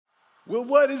Well,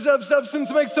 what is up,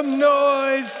 Substance? Make some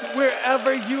noise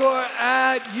wherever you are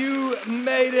at. You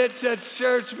made it to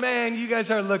church. Man, you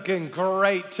guys are looking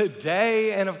great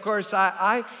today. And of course,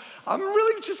 I'm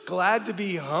really just glad to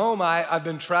be home. I've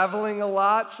been traveling a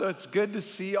lot, so it's good to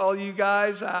see all you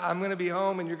guys. I'm going to be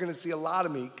home, and you're going to see a lot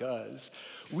of me because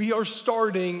we are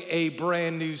starting a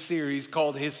brand new series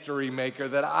called History Maker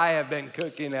that I have been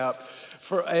cooking up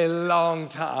for a long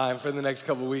time for the next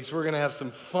couple of weeks. We're going to have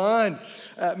some fun.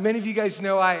 Many of you guys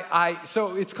know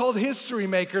so it's called History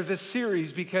Maker, this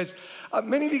series, because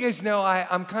many of you guys know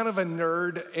I'm kind of a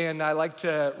nerd and I like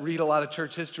to read a lot of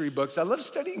church history books. I love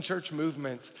studying church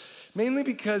movements, mainly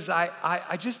because I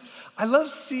love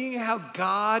seeing how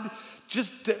God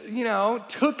just,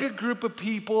 took a group of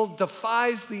people,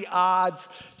 defies the odds,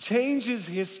 changes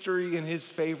history in his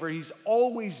favor. He's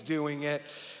always doing it.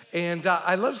 And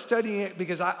I love studying it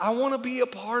because I want to be a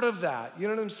part of that. You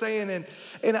know what I'm saying?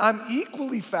 And I'm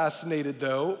equally fascinated,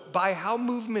 though, by how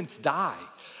movements die.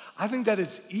 I think that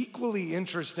it's equally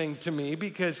interesting to me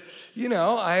because,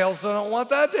 I also don't want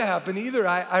that to happen either.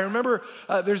 I remember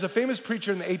there's a famous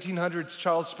preacher in the 1800s,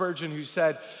 Charles Spurgeon, who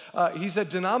said,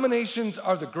 denominations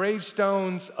are the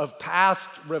gravestones of past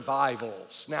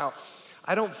revivals. Now,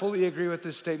 I don't fully agree with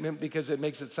this statement because it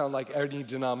makes it sound like any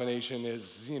denomination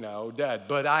is, dead.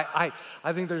 But I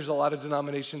think there's a lot of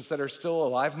denominations that are still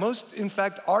alive. Most, in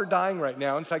fact, are dying right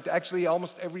now. In fact, actually,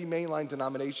 almost every mainline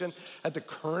denomination at the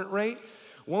current rate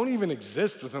won't even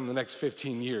exist within the next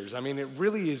 15 years. I mean, it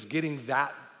really is getting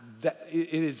that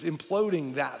it is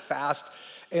imploding that fast.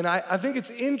 And I think it's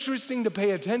interesting to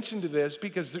pay attention to this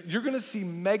because you're going to see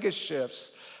mega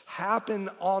shifts happen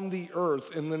on the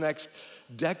earth in the next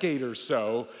decade or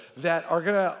so that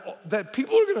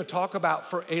people are gonna talk about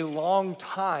for a long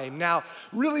time. Now,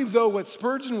 really though, what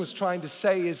Spurgeon was trying to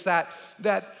say is that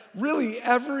really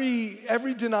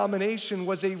every denomination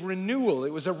was a renewal.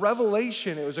 It was a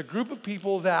revelation. It was a group of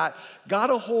people that got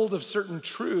a hold of certain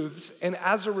truths, and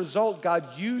as a result,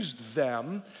 God used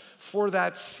them for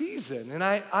that season. And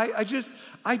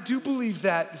I do believe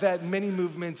that many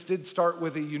movements did start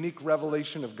with a unique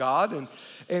revelation of God, and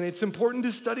it's important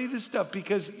to study this stuff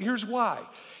because here's why.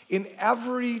 In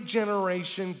every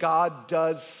generation, God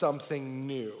does something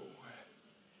new.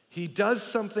 He does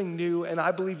something new, and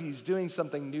I believe he's doing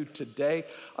something new today.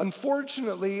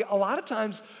 Unfortunately, a lot of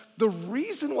times, the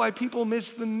reason why people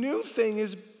miss the new thing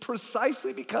is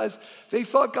precisely because they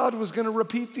thought God was going to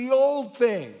repeat the old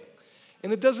thing.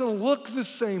 And it doesn't look the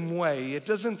same way. It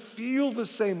doesn't feel the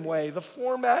same way. The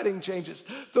formatting changes.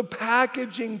 The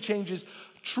packaging changes.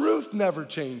 Truth never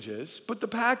changes, but the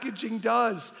packaging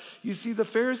does. You see, the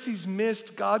Pharisees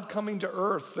missed God coming to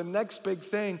earth. The next big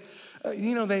thing,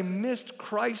 they missed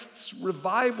Christ's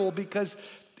revival because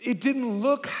it didn't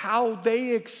look how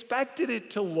they expected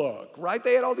it to look, right?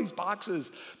 They had all these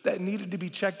boxes that needed to be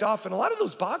checked off, and a lot of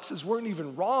those boxes weren't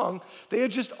even wrong. They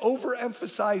had just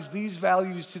overemphasized these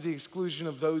values to the exclusion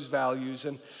of those values.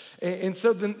 And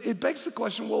so then it begs the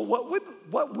question, well,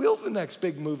 what will the next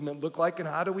big movement look like, and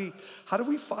how do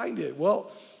we find it?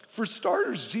 Well, for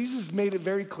starters, Jesus made it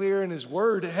very clear in his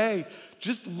word, hey,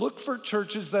 just look for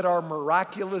churches that are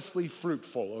miraculously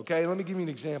fruitful, okay? Let me give you an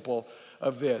example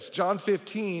of this. John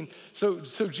 15, so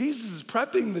Jesus is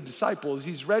prepping the disciples.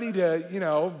 He's ready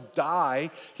to, die.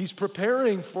 He's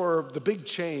preparing for the big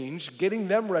change, getting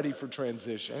them ready for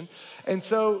transition. And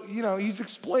so, he's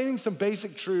explaining some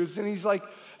basic truths, and he's like,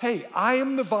 hey, I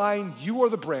am the vine, you are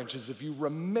the branches. If you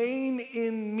remain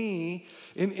in me,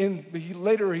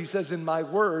 later he says, in my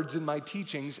words, in my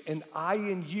teachings, and I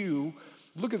in you,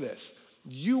 look at this,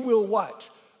 you will what?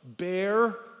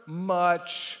 Bear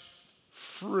much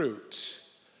fruit.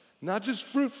 Not just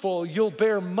fruitful, you'll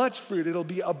bear much fruit. It'll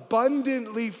be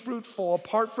abundantly fruitful.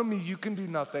 Apart from me, you can do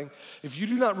nothing. If you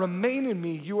do not remain in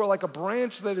me, you are like a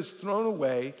branch that is thrown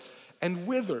away and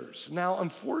withers. Now,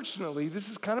 unfortunately, this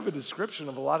is kind of a description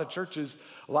of a lot of churches,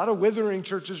 a lot of withering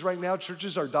churches right now.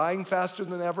 Churches are dying faster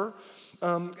than ever,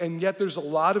 and yet there's a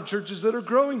lot of churches that are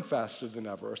growing faster than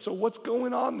ever. So what's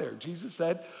going on there? Jesus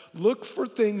said, look for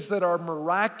things that are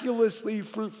miraculously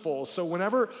fruitful. So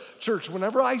whenever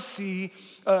I see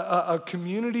a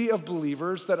community of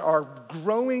believers that are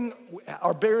growing,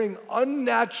 are bearing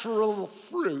unnatural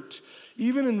fruit,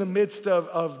 even in the midst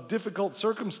of difficult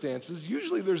circumstances,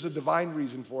 usually there's a divine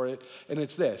reason for it, and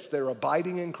it's this: they're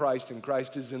abiding in Christ and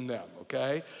Christ is in them,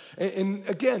 okay? And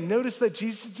again, notice that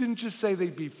Jesus didn't just say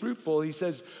they'd be fruitful. He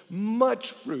says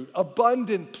much fruit,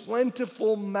 abundant,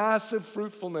 plentiful, massive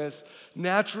fruitfulness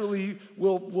naturally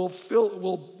will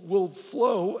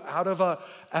flow out of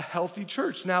a healthy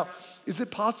church. Now, is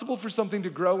it possible for something to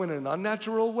grow in an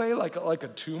unnatural way, like a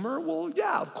tumor? Well,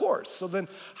 yeah, of course. So then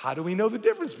how do we know the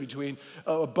difference between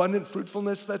abundant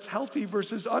fruitfulness that's healthy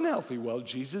versus unhealthy? Well,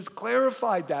 Jesus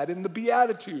clarified that in the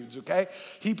Beatitudes, okay?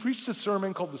 He preached a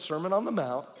sermon called the Sermon on the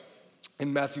Mount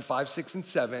in Matthew 5, 6, and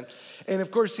 7. And of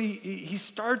course, he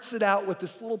starts it out with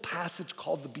this little passage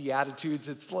called the Beatitudes.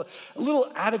 It's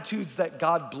little attitudes that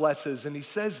God blesses. And he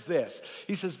says this.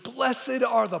 He says, "Blessed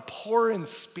are the poor in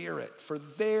spirit, for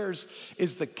theirs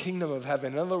is the kingdom of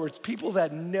heaven." In other words, people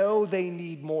that know they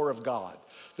need more of God.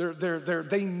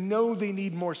 They know they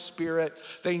need more spirit.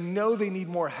 They know they need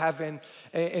more heaven.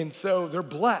 And so they're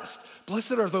blessed.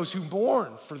 Blessed are those who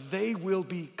mourn, for they will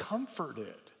be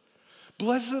comforted.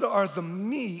 Blessed are the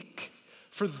meek,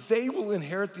 for they will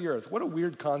inherit the earth. What a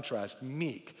weird contrast,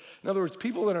 meek. In other words,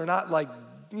 people that are not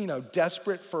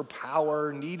desperate for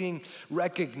power, needing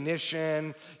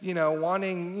recognition,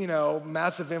 wanting,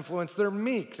 massive influence. They're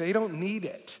meek. They don't need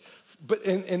it. But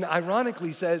and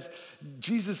ironically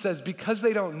Jesus says, because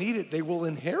they don't need it, they will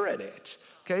inherit it.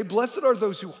 Okay? Blessed are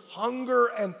those who hunger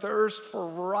and thirst for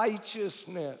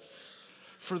righteousness,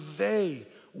 for they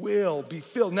will be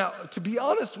filled. Now, to be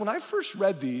honest, when I first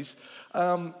read these,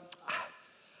 this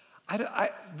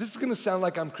is going to sound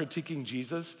like I'm critiquing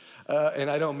Jesus,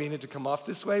 and I don't mean it to come off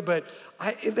this way, but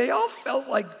they all felt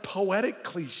like poetic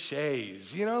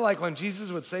cliches. Like when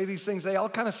Jesus would say these things, they all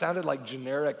kind of sounded like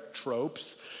generic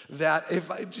tropes that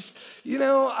if I just,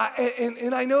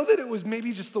 and I know that it was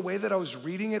maybe just the way that I was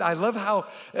reading it. I love how,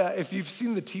 if you've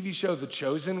seen the TV show The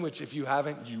Chosen, which if you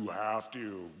haven't, you have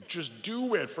to. Just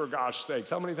do it, for gosh sakes.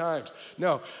 How many times?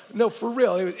 No, for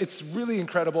real. It's really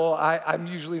incredible. I'm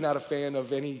usually not a fan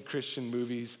of any Christian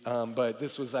movies, but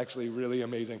this was actually really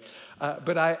amazing.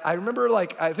 But I remember,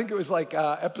 I think it was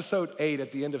episode 8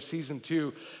 at the end of season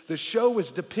 2, the show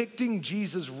was depicting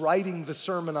Jesus writing the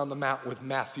Sermon on the Mount with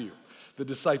Matthew, the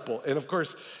disciple. And of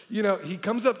course, he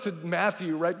comes up to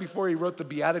Matthew right before he wrote the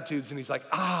Beatitudes, and he's like,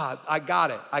 I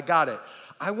got it.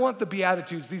 I want the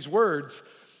Beatitudes, these words,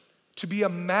 to be a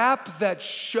map that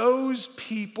shows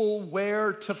people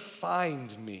where to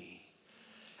find me.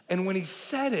 And when he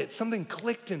said it, something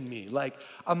clicked in me, like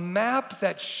a map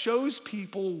that shows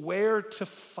people where to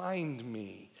find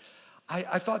me.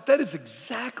 I thought that is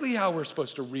exactly how we're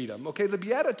supposed to read them, okay? The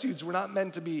Beatitudes were not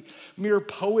meant to be mere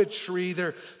poetry.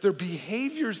 They're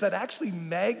behaviors that actually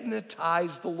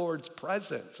magnetize the Lord's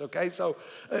presence, okay? So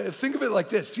think of it like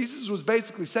this. Jesus was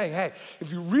basically saying, hey,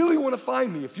 if you really want to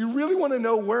find me, if you really want to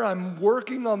know where I'm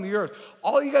working on the earth,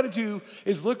 all you got to do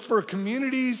is look for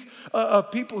communities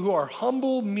of people who are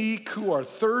humble, meek, who are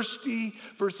thirsty,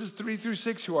 verses 3 through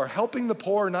 6, who are helping the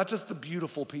poor, not just the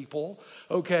beautiful people,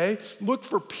 okay? Look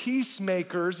for peacemakers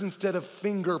instead of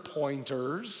finger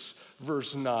pointers,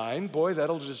 verse 9. Boy,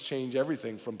 that'll just change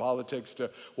everything from politics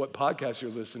to what podcast you're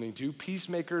listening to.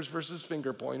 Peacemakers versus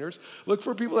finger pointers. Look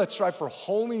for people that strive for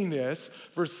holiness,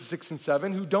 verses 6 and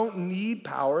 7, who don't need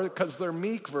power because they're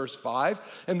meek, verse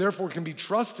 5, and therefore can be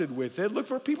trusted with it. Look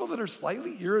for people that are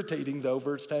slightly irritating, though,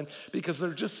 verse 10, because they're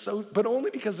just but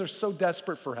only because they're so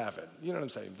desperate for heaven. You know what I'm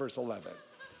saying? Verse 11.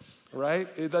 Right?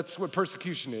 That's what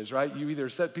persecution is, right? You either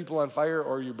set people on fire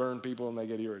or you burn people and they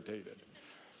get irritated.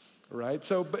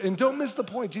 Right? And don't miss the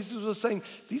point. Jesus was saying,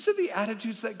 these are the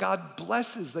attitudes that God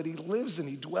blesses, that he lives in,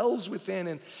 he dwells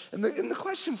within. And the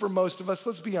question for most of us,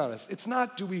 let's be honest, it's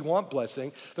not, do we want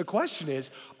blessing? The question is,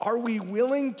 are we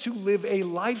willing to live a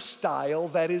lifestyle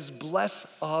that is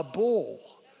blessable?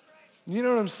 You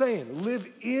know what I'm saying? Live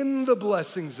in the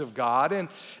blessings of God.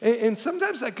 And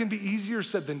sometimes that can be easier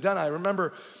said than done. I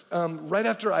remember right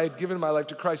after I had given my life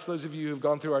to Christ, those of you who've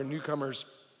gone through our newcomers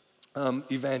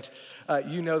event,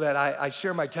 you know that I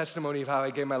share my testimony of how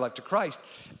I gave my life to Christ.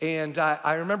 And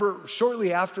I remember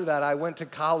shortly after that, I went to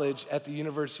college at the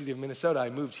University of Minnesota.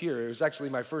 I moved here. It was actually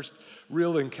my first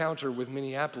real encounter with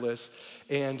Minneapolis.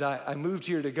 And I moved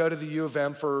here to go to the U of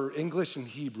M for English and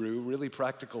Hebrew, really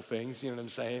practical things, you know what I'm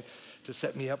saying, to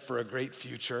set me up for a great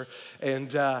future.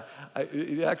 And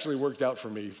it actually worked out for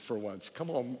me for once. Come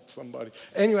on, somebody.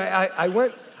 Anyway,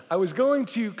 I was going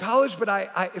to college, but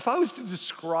if I was to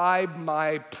describe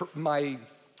my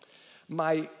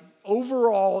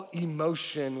overall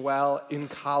emotion while in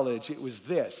college, it was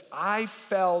this. I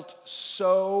felt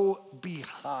so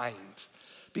behind.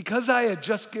 Because I had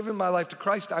just given my life to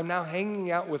Christ, I'm now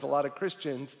hanging out with a lot of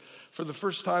Christians for the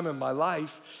first time in my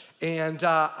life, and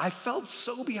I felt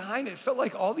so behind. It felt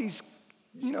like all these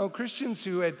Christians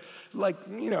who had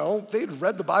they'd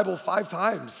read the Bible 5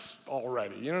 times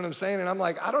already, you know what I'm saying? And I'm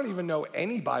like, I don't even know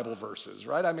any Bible verses,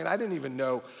 right? I mean, I didn't even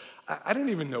know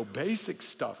basic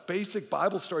stuff, basic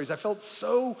Bible stories. I felt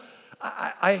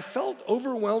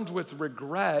overwhelmed with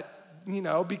regret,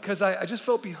 because I just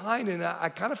felt behind, and I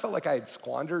kind of felt like I had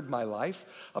squandered my life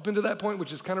up until that point,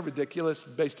 which is kind of ridiculous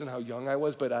based on how young I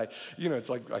was, but it's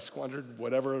like I squandered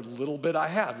whatever little bit I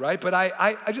had, right? But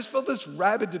I just felt this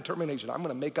rabid determination. I'm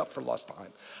gonna make up for lost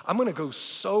time. I'm gonna go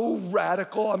so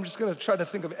radical. I'm just gonna try to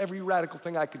think of every radical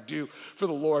thing I could do for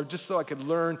the Lord just so I could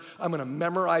learn. I'm gonna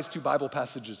memorize 2 Bible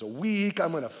passages a week.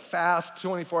 I'm gonna fast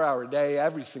 24-hour a day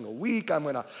every single week. I'm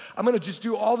gonna just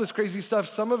do all this crazy stuff.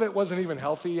 Some of it wasn't even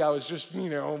healthy. I was just,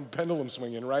 pendulum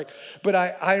swinging, right? But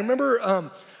I remember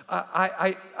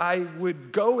I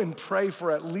would go and pray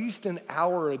for at least an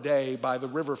hour a day by the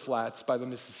river flats, by the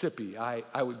Mississippi. I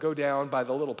would go down by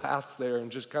the little paths there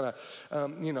and just kind of,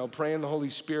 pray in the Holy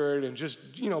Spirit and just,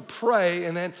 pray.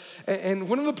 And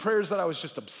one of the prayers that I was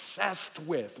just obsessed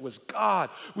with was, God,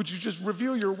 would you just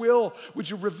reveal your will? Would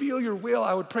you reveal your will?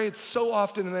 I would pray it so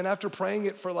often. And then after praying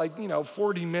it for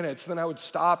 40 minutes, then I would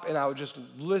stop and I would just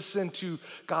listen to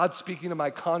God speaking to my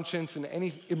conscience, and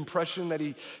any impression that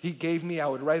he gave me, I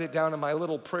would write it down in my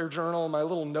little prayer journal, in my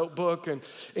little notebook, and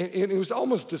it was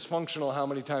almost dysfunctional how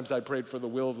many times I prayed for the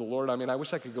will of the Lord. I mean, I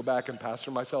wish I could go back and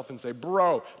pastor myself and say,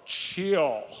 bro,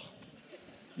 chill.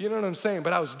 You know what I'm saying?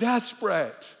 But I was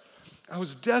desperate.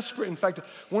 In fact,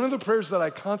 one of the prayers that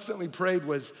I constantly prayed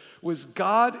was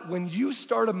God, when you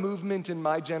start a movement in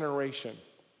my generation,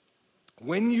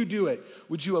 when you do it,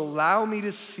 would you allow me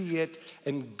to see it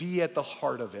and be at the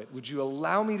heart of it? Would you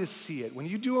allow me to see it? When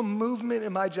you do a movement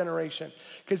in my generation,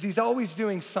 because he's always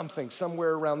doing something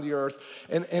somewhere around the earth.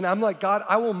 And I'm like, God,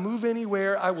 I will move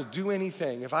anywhere. I will do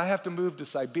anything. If I have to move to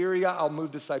Siberia, I'll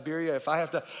move to Siberia.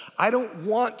 I don't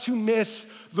want to miss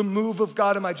the move of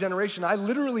God in my generation. I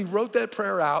literally wrote that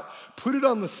prayer out, put it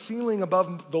on the ceiling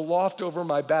above the loft over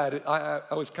my bed.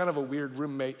 I was kind of a weird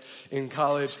roommate in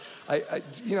college. I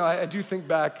do think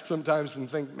back sometimes and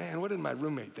think, man, what did my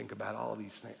roommate think about all of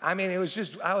these things? I mean, it was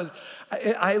just,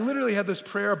 I literally had this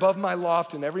prayer above my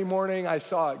loft, and every morning I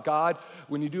saw it. God,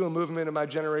 when you do a movement in my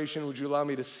generation, would you allow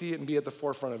me to see it and be at the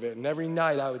forefront of it? And every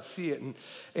night I would see it.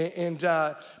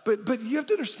 But you have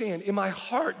to understand, in my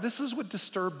heart, this is what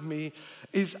disturbed me,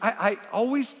 is I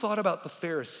always thought about the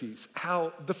Pharisees,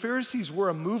 how the Pharisees were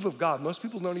a move of God. Most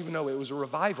people don't even know it was a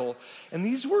revival. And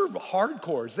these were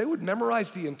hardcores. They would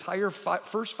memorize the entire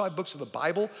first 5 books of the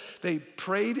Bible. They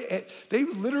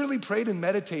literally prayed and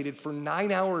meditated for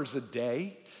 9 hours a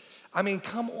day. I mean,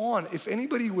 come on. If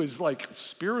anybody was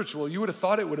spiritual, you would have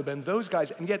thought it would have been those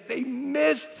guys. And yet they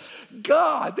missed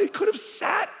God. They could have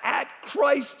sat at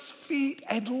Christ's feet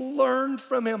and learned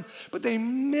from him, but they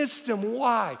missed him.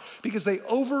 Why? Because they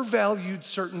overvalued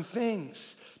certain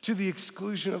things to the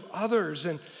exclusion of others,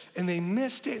 and they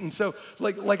missed it. And so,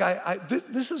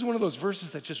 this is one of those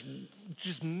verses that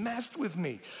just messed with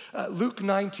me. Luke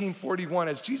 19:41,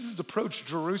 as Jesus approached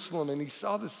Jerusalem and he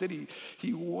saw the city,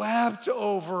 he wept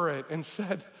over it and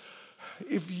said,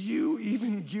 if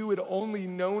even you had only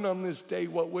known on this day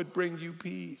what would bring you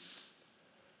peace.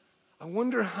 I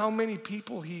wonder how many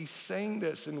people he's saying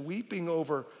this and weeping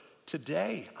over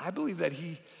today. I believe that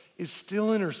he is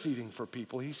still interceding for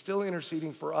people. He's still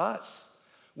interceding for us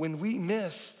when we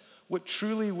miss what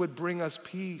truly would bring us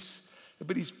peace.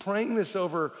 But he's praying this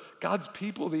over God's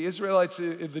people, the Israelites,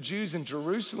 the Jews in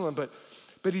Jerusalem.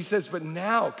 But he says, but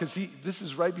now, because this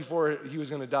is right before he was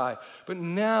going to die, but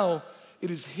now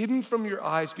it is hidden from your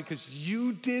eyes because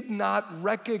you did not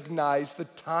recognize the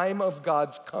time of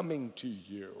God's coming to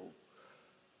you.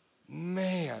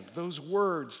 Man, those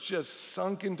words just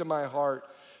sunk into my heart.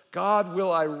 God,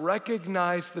 will I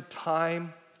recognize the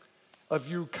time of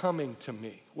you coming to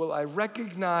me? Will I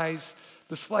recognize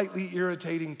the slightly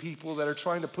irritating people that are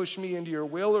trying to push me into your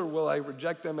will, or will I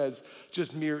reject them as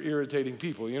just mere irritating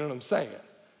people? You know what I'm saying?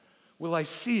 Will I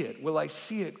see it? Will I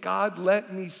see it? God,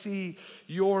 let me see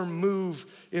your move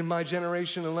in my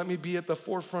generation and let me be at the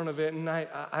forefront of it. And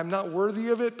I'm not worthy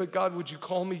of it, but God, would you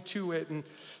call me to it? And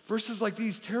verses like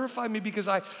these terrify me because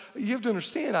you have to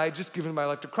understand, I had just given my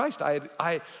life to Christ.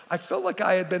 I felt like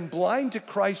I had been blind to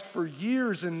Christ for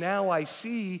years, and now I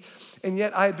see. And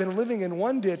yet I had been living in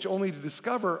one ditch only to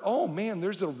discover, oh man,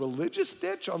 there's a religious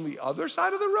ditch on the other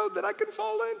side of the road that I can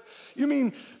fall in? You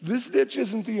mean this ditch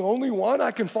isn't the only one? I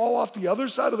can fall off the other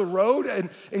side of the road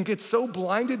and get so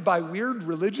blinded by weird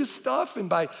religious stuff and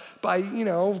by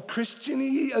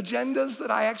Christian-y agendas that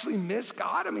I actually miss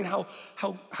God? I mean,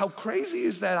 how crazy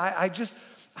is that?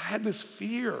 had this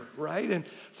fear, right? And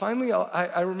finally,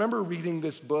 I remember reading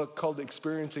this book called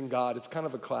Experiencing God. It's kind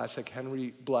of a classic,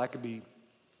 Henry Blackaby.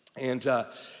 And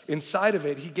inside of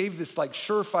it, he gave this like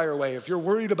surefire way. If you're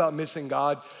worried about missing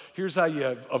God, here's how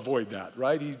you avoid that,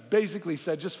 right? He basically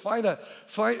said, just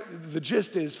the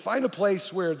gist is, find a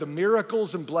place where the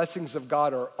miracles and blessings of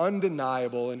God are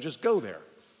undeniable and just go there.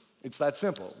 It's that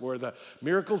simple, where the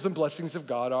miracles and blessings of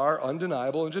God are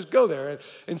undeniable, and just go there.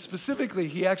 And specifically,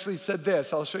 he actually said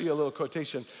this. I'll show you a little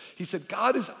quotation. He said,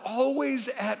 God is always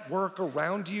at work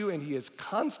around you, and he is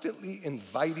constantly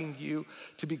inviting you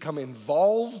to become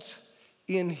involved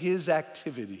in his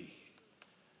activity.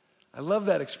 I love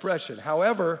that expression.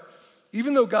 However,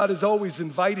 even though God is always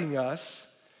inviting us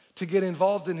to get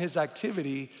involved in his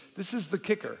activity, this is the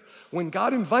kicker. When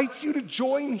God invites you to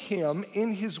join him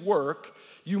in his work,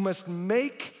 you must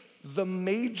make the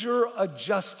major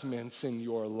adjustments in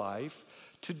your life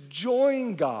to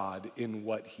join God in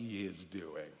what he is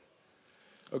doing.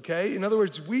 Okay? In other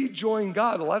words, we join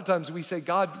God. A lot of times we say,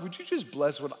 God, would you just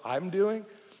bless what I'm doing?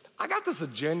 I got this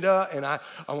agenda, and I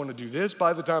want to do this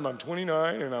by the time I'm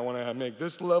 29, and I want to make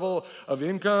this level of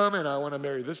income, and I want to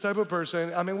marry this type of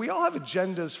person. I mean, we all have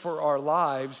agendas for our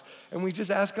lives, and we just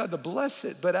ask God to bless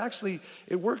it. But actually,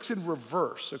 it works in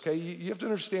reverse, okay? You have to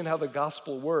understand how the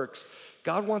gospel works.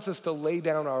 God wants us to lay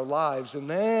down our lives, and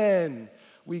then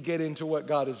we get into what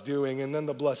God is doing, and then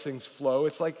the blessings flow.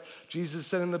 It's like Jesus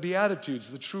said in the Beatitudes,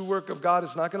 the true work of God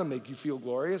is not going to make you feel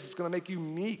glorious. It's going to make you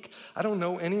meek. I don't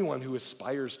know anyone who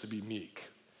aspires to be meek.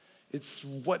 It's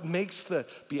what makes the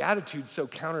Beatitudes so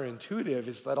counterintuitive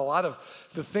is that a lot of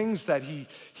the things that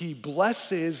he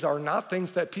blesses are not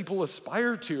things that people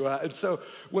aspire to. And so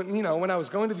when I was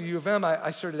going to the U of M,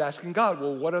 I started asking God,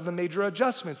 well, what are the major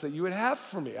adjustments that you would have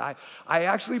for me? I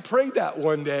actually prayed that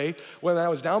one day when I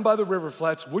was down by the river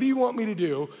flats. What do you want me to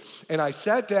do? And I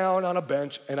sat down on a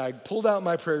bench and I pulled out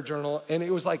my prayer journal, and it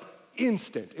was like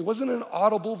instant. It wasn't an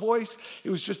audible voice. It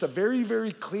was just a very,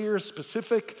 very clear,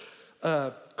 specific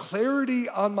clarity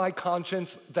on my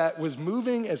conscience that was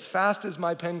moving as fast as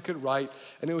my pen could write.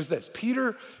 And it was this: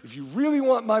 Peter, if you really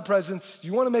want my presence,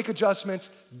 you want to make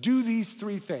adjustments, do these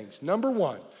three things. Number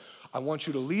one, I want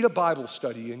you to lead a Bible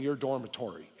study in your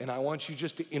dormitory. And I want you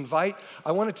just to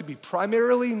I want it to be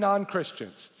primarily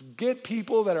non-Christians. Get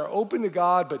people that are open to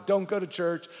God but don't go to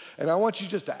church. And I want you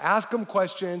just to ask them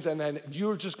questions, and then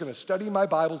you're just going to study my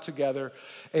Bible together.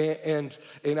 And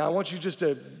I want you just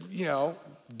to,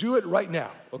 do it right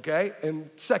now, okay? And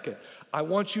second, I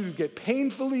want you to get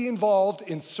painfully involved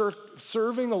in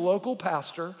serving a local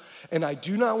pastor, and I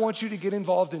do not want you to get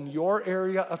involved in your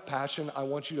area of passion. I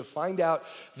want you to find out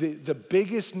the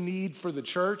biggest need for the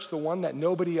church, the one that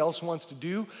nobody else wants to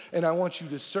do, and I want you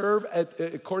to serve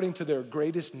according to their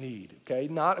greatest need, okay?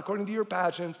 Not according to your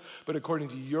passions, but according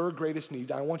to your greatest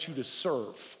need. I want you to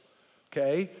serve,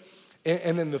 okay?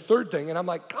 And then the third thing, and I'm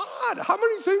like, God, how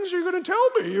many things are you going to tell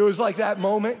me? It was like that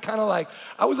moment, kind of like,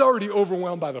 I was already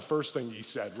overwhelmed by the first thing he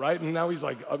said, right? And now he's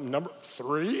like, number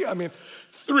 3? I mean,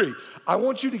 3, I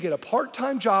want you to get a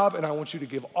part-time job, and I want you to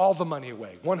give all the money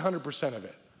away, 100% of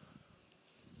it.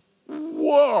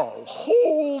 Whoa,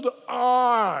 hold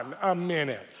on a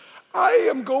minute. I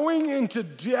am going into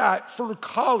debt for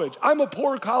college. I'm a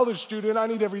poor college student. I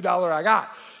need every dollar I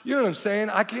got. You know what I'm saying?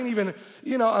 I can't even,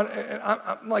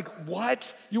 I'm like,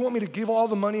 what? You want me to give all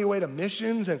the money away to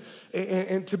missions?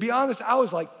 And to be honest, I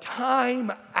was like,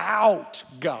 time out,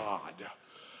 God.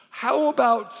 How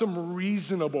about some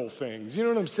reasonable things? You know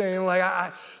what I'm saying? Like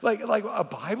a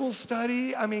Bible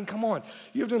study? I mean, come on.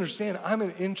 You have to understand, I'm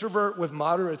an introvert with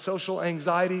moderate social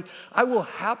anxiety. I will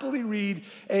happily read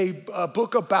a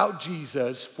book about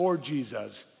Jesus for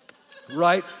Jesus,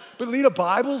 right? But lead a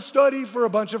Bible study for a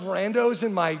bunch of randos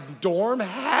in my dorm?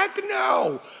 Heck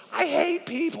no. I hate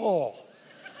people.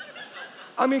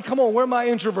 I mean, come on, where are my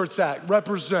introverts at?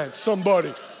 Represent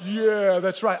somebody. Yeah,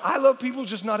 that's right. I love people,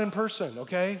 just not in person,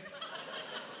 okay?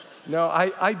 No,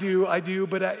 I do,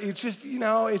 but it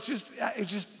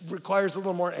just requires a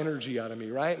little more energy out of me,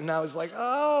 right? And I was like,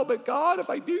 oh, but God, if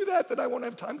I do that, then I won't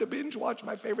have time to binge watch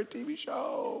my favorite TV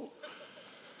show.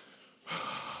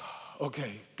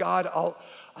 Okay, God,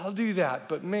 I'll do that,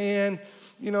 but man,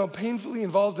 painfully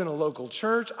involved in a local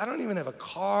church. I don't even have a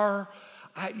car.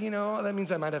 That means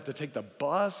I might have to take the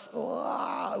bus,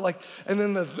 and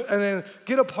then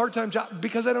get a part-time job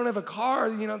because I don't have a car.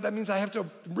 That means I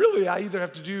either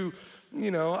have to do,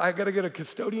 I got to get a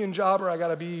custodian job or I got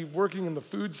to be working in the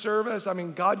food service. I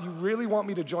mean, God, you really want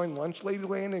me to join Lunch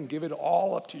Ladyland and give it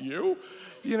all up to you?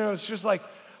 It's just like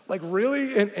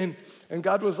really, and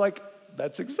God was like,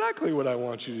 that's exactly what I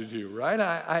want you to do,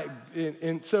 right?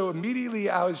 And so immediately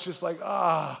I was just like,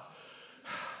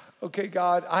 okay,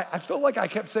 God, I felt like I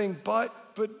kept saying, but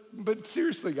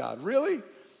seriously, God, really?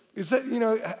 Is that,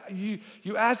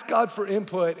 you ask God for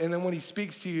input, and then when he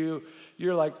speaks to you,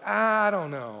 you're like, I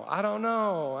don't know.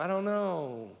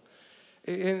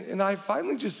 And I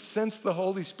finally just sensed the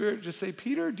Holy Spirit just say,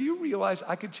 Peter, do you realize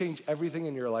I could change everything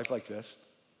in your life like this?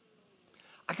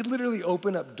 I could literally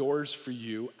open up doors for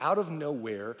you out of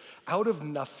nowhere, out of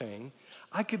nothing.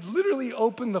 I could literally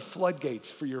open the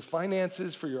floodgates for your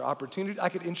finances, for your opportunity. I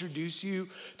could introduce you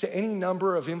to any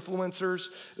number of influencers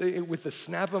with the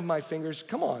snap of my fingers.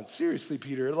 Come on, seriously,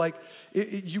 Peter. Like,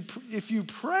 if you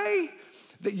pray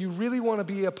that you really want to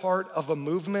be a part of a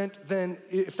movement, then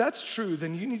if that's true,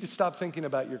 then you need to stop thinking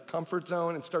about your comfort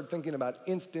zone and start thinking about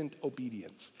instant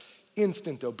obedience.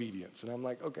 Instant obedience. And I'm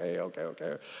like, okay.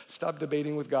 Stop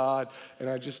debating with God. And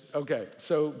okay.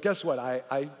 So guess what?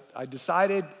 I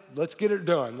decided, let's get it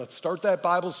done. Let's start that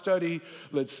Bible study.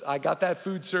 I got that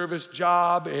food service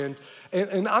job. And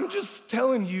I'm just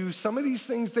telling you, some of these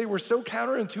things, they were so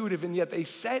counterintuitive, and yet they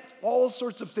set all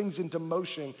sorts of things into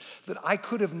motion that I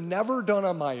could have never done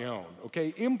on my own,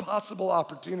 okay? Impossible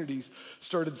opportunities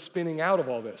started spinning out of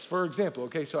all this. For example,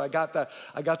 okay, so I got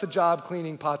the job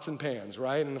cleaning pots and pans,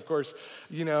 right? And of course,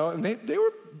 and they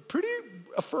were pretty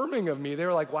affirming of me. They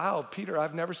were like, wow, Peter,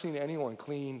 I've never seen anyone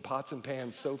clean pots and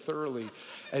pans so thoroughly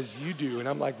as you do. And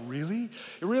I'm like, really?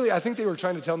 Really, I think they were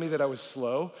trying to tell me that I was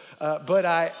slow, but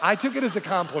I took it as a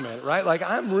compliment, right? Like,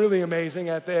 I'm really amazing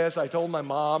at this. I told my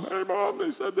mom, hey, Mom,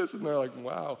 they said this, and they're like,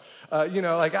 wow. I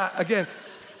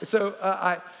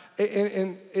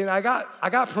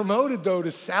got promoted, though,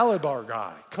 to salad bar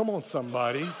guy. Come on,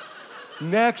 somebody.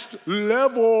 Next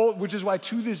level, which is why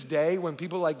to this day, when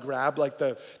people like grab like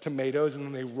the tomatoes and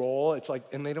then they roll, it's like,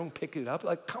 and they don't pick it up,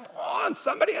 like, come on,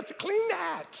 somebody has to clean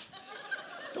that.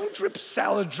 Don't drip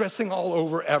salad dressing all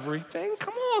over everything.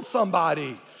 Come on,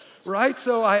 somebody, right?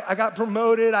 So I got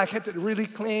promoted. I kept it really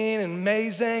clean and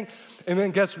amazing. And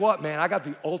then guess what, man? I got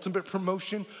the ultimate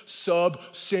promotion, sub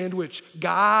sandwich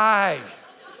guy.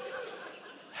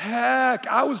 Heck,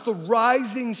 I was the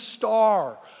rising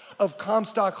star of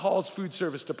Comstock Hall's food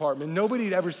service department. Nobody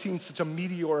had ever seen such a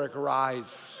meteoric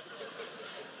rise.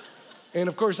 And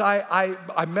of course, I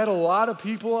met a lot of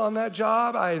people on that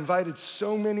job. I invited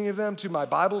so many of them to my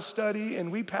Bible study,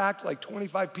 and we packed like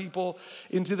 25 people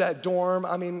into that dorm.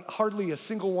 I mean, hardly a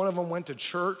single one of them went to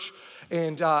church.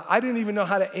 And I didn't even know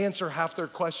how to answer half their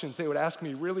questions. They would ask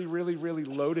me really, really, really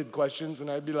loaded questions, and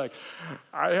I'd be like,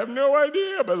 I have no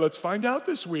idea, but let's find out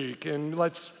this week, and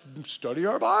let's study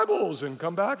our Bibles and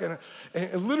come back. And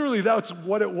literally, that's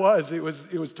what it was. It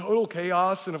was total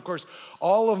chaos. And of course,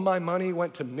 all of my money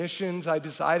went to missions. I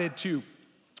decided to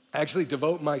actually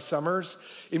devote my summers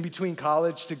in between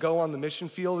college to go on the mission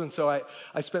field. And so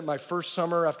I spent my first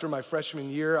summer after my freshman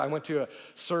year. I went to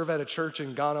serve at a church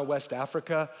in Ghana, West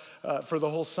Africa for the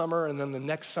whole summer. And then the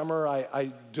next summer,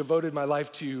 I devoted my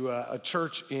life to a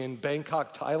church in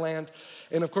Bangkok, Thailand.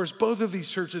 And of course, both of these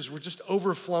churches were just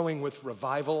overflowing with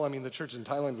revival. I mean, the church in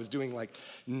Thailand was doing like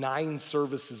 9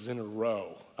 services in a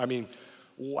row. I mean,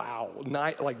 wow,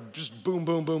 like just boom,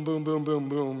 boom, boom, boom, boom, boom,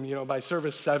 boom. By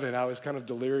service 7, I was kind of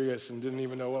delirious and didn't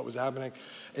even know what was happening.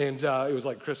 And it was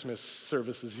like Christmas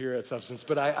services here at Substance.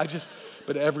 But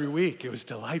but every week it was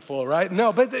delightful, right?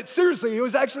 No, but seriously, it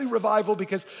was actually revival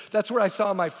because that's where I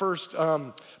saw my first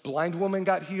blind woman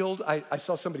got healed. I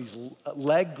saw somebody's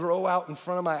leg grow out in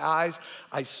front of my eyes.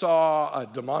 I saw a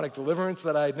demonic deliverance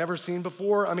that I had never seen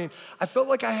before. I mean, I felt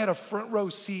like I had a front row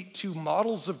seat to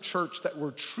models of church that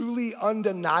were truly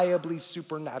undeniably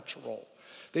supernatural.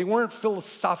 They weren't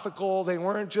philosophical. They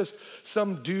weren't just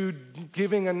some dude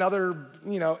giving another,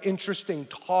 interesting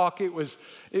talk. It was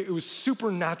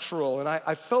supernatural. And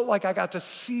I felt like I got to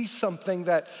see something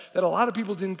that a lot of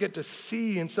people didn't get to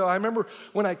see. And so I remember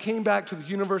when I came back to the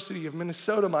University of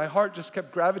Minnesota, my heart just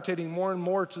kept gravitating more and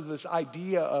more to this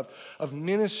idea of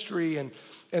ministry.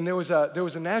 And there was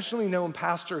a nationally known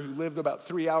pastor who lived about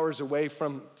 3 hours away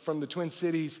from the Twin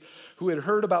Cities who had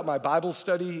heard about my Bible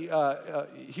study.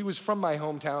 He was from my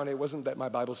hometown. It wasn't that my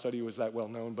Bible study was that well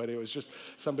known, but it was just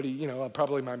somebody,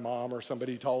 probably my mom or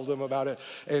somebody told him about it.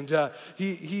 And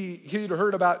he'd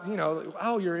heard about,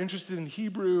 oh, you're interested in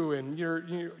Hebrew and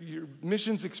your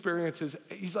missions experiences.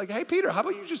 He's like, hey, Peter, how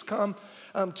about you just come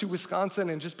to Wisconsin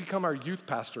and just become our youth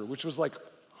pastor? Which was like,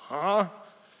 huh?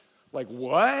 Like,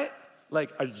 what? like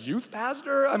a youth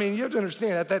pastor? I mean, you have to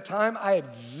understand, at that time, I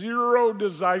had zero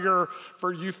desire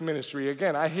for youth ministry.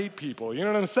 Again, I hate people, you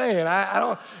know what I'm saying? I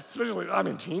don't, especially, I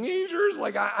mean, teenagers,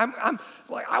 like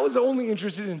I was only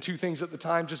interested in two things at the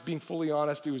time, just being fully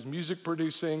honest. It was music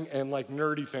producing and like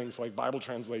nerdy things like Bible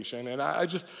translation. And I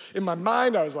just, in my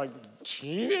mind, I was like,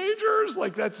 teenagers?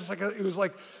 Like that's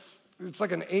like, it's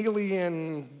like an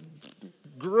alien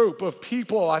group of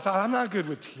people. I thought, I'm not good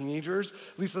with teenagers.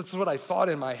 At least that's what I thought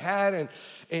in my head.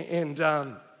 And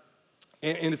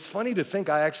it's funny to think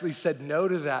I actually said no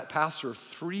to that pastor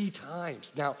 3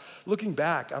 times. Now, looking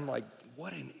back, I'm like,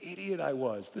 what an idiot I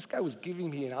was. This guy was giving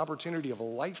me an opportunity of a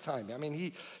lifetime. I mean,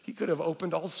 he could have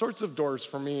opened all sorts of doors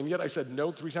for me, and yet I said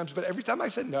no 3 times. But every time I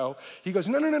said no, he goes,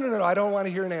 no, I don't want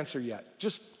to hear an answer yet.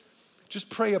 Just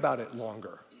pray about it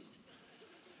longer.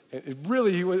 It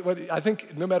really, I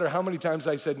think no matter how many times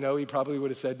I said no, he probably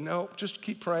would have said, no, just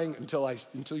keep praying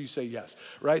until you say yes,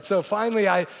 right? So finally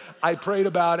I prayed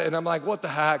about it and I'm like, what the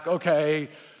heck, okay.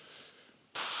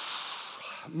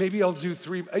 Maybe I'll do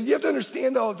 3. You have to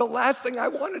understand though, the last thing I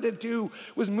wanted to do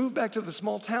was move back to the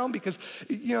small town because,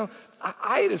 you know,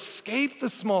 I had escaped the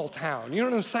small town. You know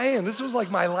what I'm saying? This was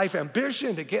like my life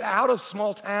ambition to get out of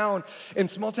small town and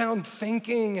small town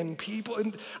thinking and people.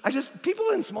 And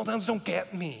people in small towns don't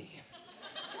get me.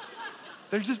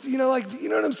 They're just, you know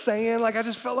what I'm saying? Like, I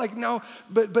just felt like, no,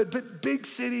 but big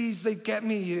cities, they get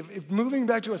me. If moving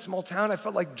back to a small town, I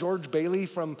felt like George Bailey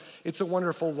from It's a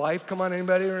Wonderful Life. Come on,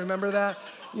 anybody remember that?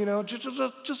 You know,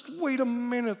 just wait a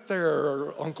minute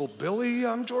there, Uncle Billy.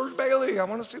 I'm George Bailey. I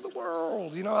want to see the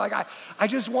world. You know, like I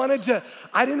just wanted to,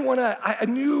 I didn't want to, I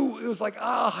knew it was like,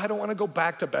 I don't want to go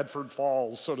back to Bedford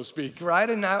Falls, so to speak, right?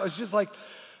 And now it's just like,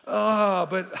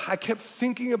 but I kept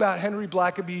thinking about Henry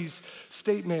Blackaby's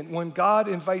statement, when God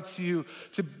invites you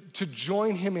to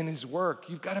join him in his work,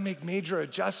 you've got to make major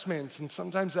adjustments. And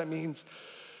sometimes that means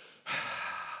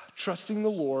trusting the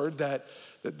Lord that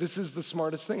this is the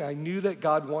smartest thing. I knew that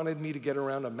God wanted me to get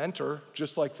around a mentor,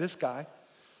 just like this guy.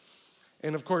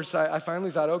 And of course, I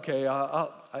finally thought, okay, I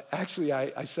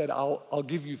said, I'll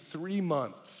give you 3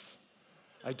 months.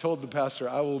 I told the pastor,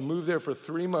 I will move there for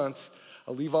 3 months.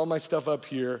 I'll leave all my stuff up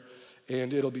here,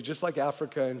 and it'll be just like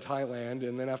Africa and Thailand.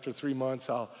 And then after 3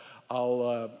 months, I'll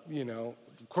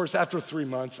of course, after 3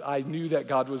 months, I knew that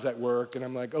God was at work, and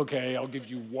I'm like, okay, I'll give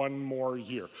you 1 more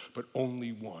year, but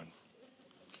only 1.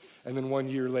 And then 1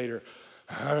 year later,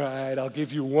 all right, I'll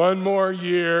give you 1 more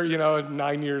year,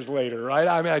 9 years later, right?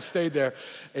 I mean, I stayed there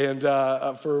and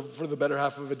for the better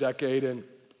half of a decade,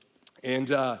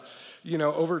 and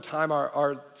over time,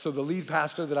 so the lead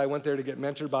pastor that I went there to get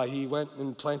mentored by, he went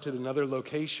and planted another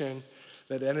location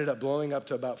that ended up blowing up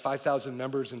to about 5,000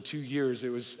 members in 2 years.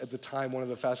 It was, at the time, one of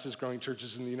the fastest growing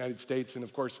churches in the United States. And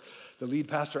of course, the lead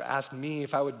pastor asked me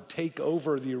if I would take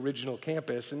over the original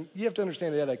campus. And you have to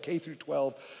understand, they had a K through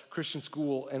 12 Christian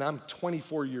school, and I'm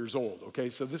 24 years old, okay?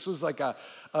 So this was like a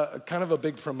kind of a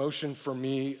big promotion for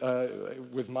me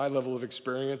with my level of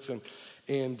experience.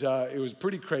 And it was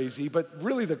pretty crazy, but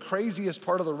really the craziest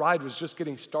part of the ride was just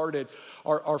getting started.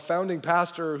 Our founding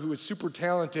pastor, who was super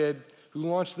talented, who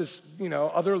launched this,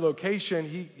 other location,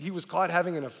 he was caught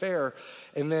having an affair.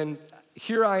 And then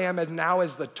here I am as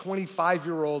the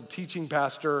 25-year-old teaching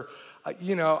pastor.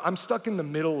 I'm stuck in the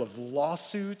middle of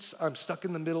lawsuits. I'm stuck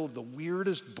in the middle of the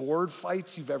weirdest board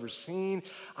fights you've ever seen.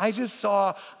 I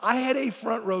had a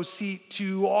front row seat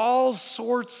to all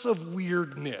sorts of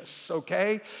weirdness,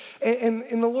 okay?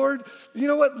 And the Lord, you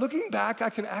know what? Looking back, I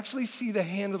can actually see the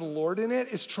hand of the Lord in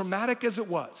it, as traumatic as it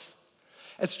was.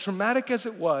 As traumatic as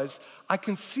it was, I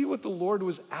can see what the Lord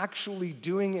was actually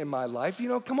doing in my life.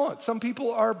 Come on, some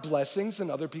people are blessings and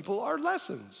other people are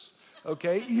lessons.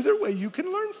 Okay, either way, you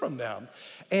can learn from them.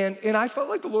 And I felt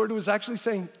like the Lord was actually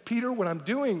saying, Peter, what I'm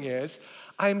doing is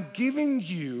I'm giving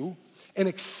you an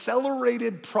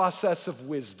accelerated process of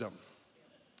wisdom.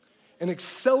 An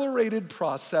accelerated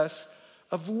process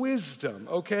of wisdom,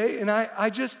 okay? And I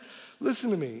just,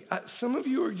 listen to me. Some of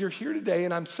you, you're here today,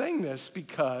 and I'm saying this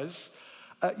because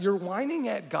you're whining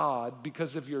at God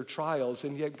because of your trials,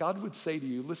 and yet God would say to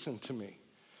you, listen to me.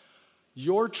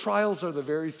 Your trials are the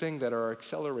very thing that are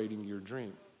accelerating your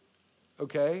dream,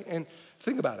 okay? And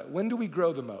think about it. When do we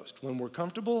grow the most? When we're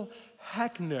comfortable?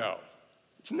 Heck no.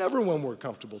 It's never when we're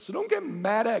comfortable. So don't get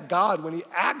mad at God when he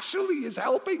actually is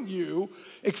helping you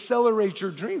accelerate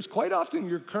your dreams. Quite often,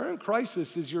 your current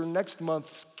crisis is your next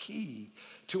month's key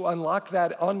to unlock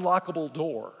that unlockable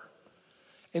door.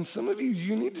 And some of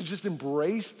you need to just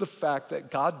embrace the fact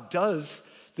that God does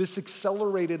this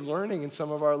accelerated learning in some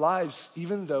of our lives,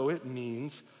 even though it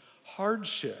means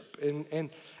hardship. And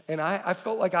I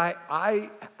felt like I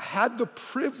had the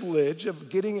privilege of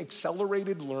getting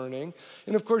accelerated learning.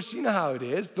 And of course, you know how it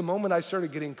is. The moment I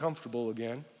started getting comfortable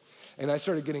again, and I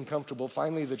started getting comfortable,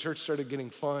 finally the church started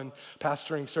getting fun,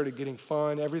 pastoring started getting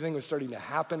fun, everything was starting to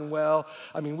happen well.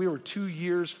 I mean, we were 2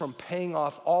 years from paying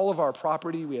off all of our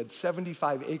property. We had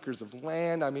 75 acres of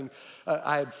land. I mean,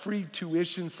 I had free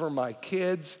tuition for my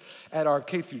kids at our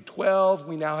K through 12.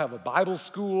 We now have a Bible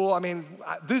school. I mean,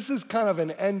 this is kind of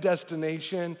an end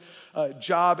destination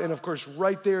job. And of course,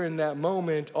 right there in that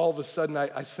moment, all of a sudden,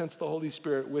 I sensed the Holy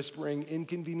Spirit whispering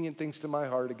inconvenient things to my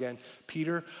heart again.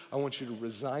 Peter, I want you to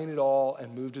resign it all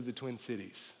and move to the Twin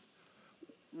Cities.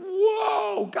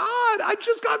 Whoa, God, I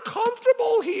just got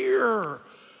comfortable here.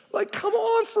 Like, come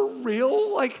on, for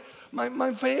real? Like,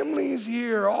 my family is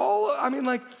here.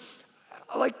 Like,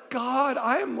 God,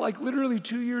 I am like literally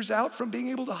 2 years out from being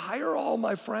able to hire all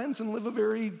my friends and live a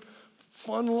very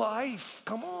fun life.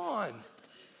 Come on.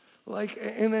 Like,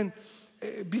 and then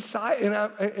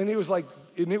and it was like,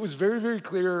 and it was very, very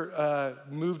clear,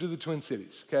 move to the Twin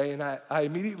Cities, okay? And I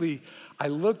immediately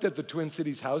looked at the Twin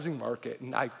Cities housing market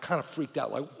and I kind of freaked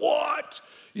out, like, what?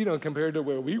 You know, compared to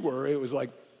where we were, it was like,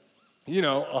 you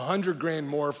know, $100,000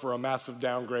 more for a massive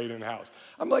downgrade in house.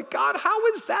 I'm like, God, how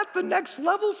is that the next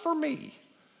level for me?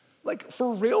 Like,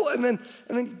 for real? And then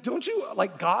don't you,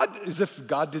 like, God, as if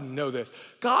God didn't know this.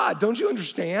 God, don't you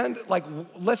understand? Like,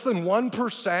 less than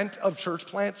 1% of church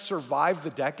plants survive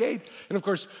the decade. And of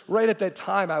course, right at that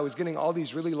time, I was getting all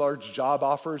these really large job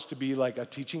offers to be like a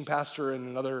teaching pastor in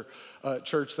another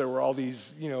church. There were all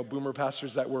these, you know, boomer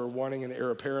pastors that were wanting an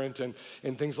heir apparent and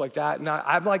things like that. And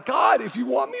I'm like, God, if you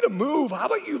want me to move, how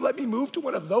about you let me move to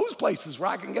one of those places where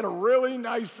I can get a really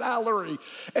nice salary?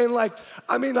 And like,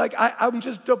 I mean, like, I'm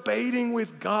just debating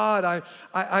with God.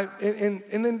 And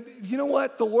then, you know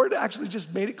what? The Lord actually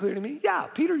just made it clear to me. Yeah,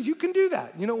 Peter, you can do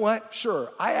that. You know what? Sure.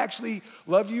 I actually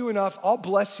love you enough. I'll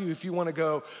bless you if you want to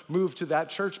go move to that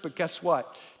church. But guess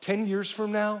what? 10 years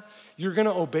from now, you're going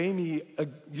to obey me.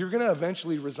 You're going to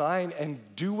eventually resign and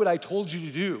do what I told you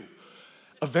to do.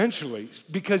 Eventually,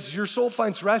 because your soul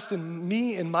finds rest in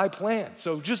me and my plan.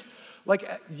 So just like,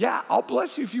 yeah, I'll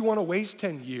bless you if you want to waste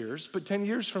 10 years, but 10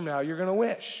 years from now, you're going to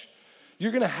wish.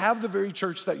 You're going to have the very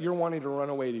church that you're wanting to run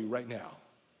away to right now.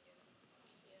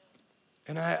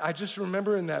 And I just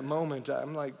remember in that moment,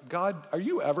 I'm like, God, are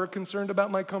you ever concerned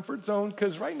about my comfort zone?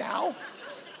 Because right now,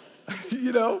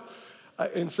 you know.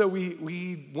 And so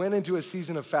we went into a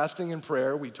season of fasting and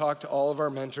prayer. We talked to all of our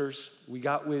mentors. We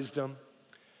got wisdom.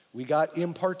 We got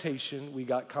impartation. We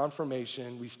got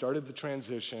confirmation. We started the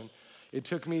transition.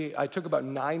 I took about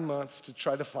 9 months to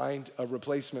try to find a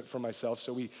replacement for myself.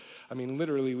 So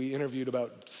literally we interviewed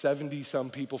about 70 some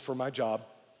people for my job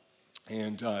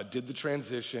and did the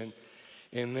transition.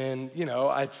 And then, you know,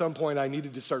 at some point I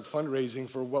needed to start fundraising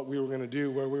for what we were going to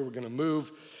do, where we were going to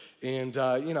move. And,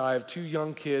 you know, I have 2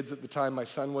 young kids at the time. My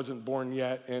son wasn't born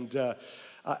yet. And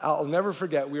I'll never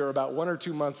forget, we were about 1 or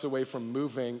 2 months away from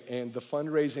moving, and the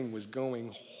fundraising was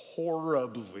going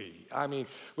horribly. I mean,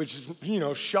 which is, you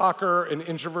know, shocker, an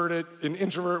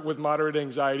introvert with moderate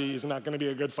anxiety is not going to be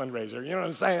a good fundraiser. You know what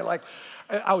I'm saying? Like,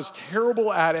 I was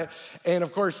terrible at it. And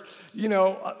of course, you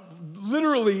know,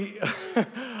 literally,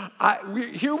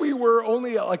 here we were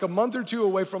only like a month or 2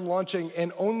 away from launching,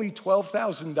 and only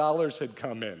 $12,000 had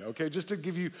come in, okay? Just to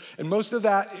give you, and most of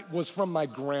that was from my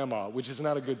grandma, which is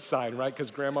not a good sign, right?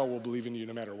 Because grandma will believe in you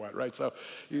no matter what, right? So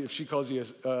if she calls you,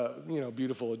 you know,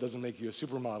 beautiful, it doesn't make you a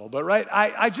supermodel. But, right,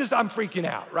 I'm freaking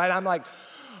out, right? I'm like,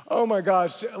 oh my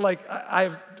gosh, like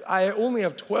I only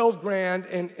have 12 grand,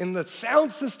 and the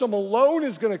sound system alone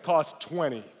is gonna cost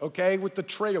 20, okay, with the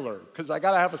trailer, because I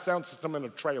gotta have a sound system in a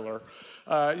trailer,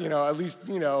 you know, at least,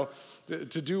 you know,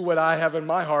 to do what I have in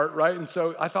my heart, right? And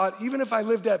so I thought, even if I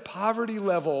lived at poverty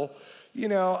level, you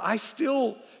know, I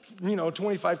still, you know,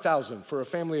 25,000 for a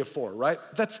family of 4, right?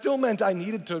 That still meant I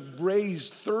needed to raise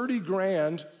 30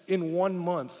 grand in 1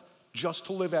 month just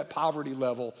to live at poverty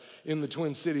level in the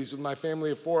Twin Cities with my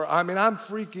family of 4. I mean, I'm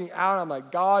freaking out. I'm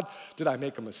like, God, did I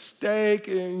make a mistake?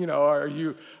 And, you know, are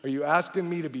you asking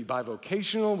me to be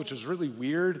bivocational, which was really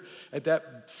weird at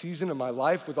that season of my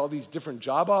life with all these different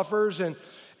job offers. And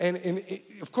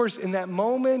of course, in that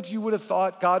moment, you would have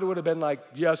thought God would have been like,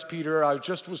 yes, Peter, I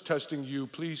just was testing you.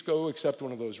 Please go accept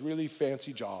one of those really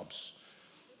fancy jobs.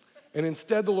 And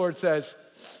instead, the Lord says,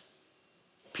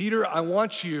 Peter, I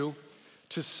want you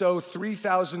to sow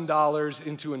 $3,000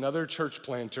 into another church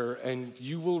planter, and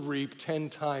you will reap 10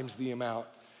 times the amount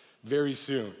very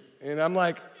soon. And I'm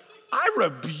like, I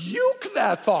rebuke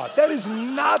that thought. That is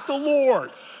not the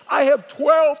Lord. I have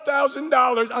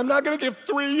 $12,000. I'm not going to give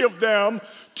 3 of them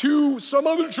to some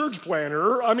other church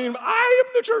planner. I mean, I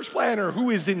am the church planner who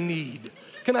is in need.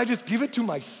 Can I just give it to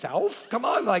myself? Come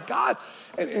on, like God.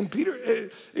 And Peter,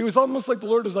 it was almost like the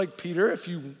Lord was like, Peter, if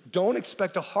you don't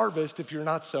expect a harvest if you're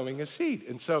not sowing a seed.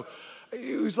 And so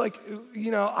it was like,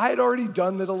 I had already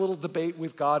done that a little debate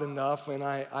with God enough, and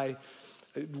I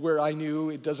where I knew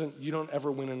you don't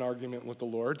ever win an argument with the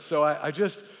Lord. So I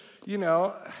just,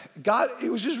 God,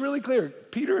 it was just really clear.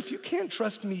 Peter, if you can't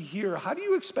trust me here, how do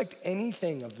you expect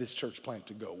anything of this church plant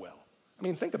to go well? I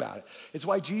mean, think about it. It's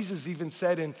why Jesus even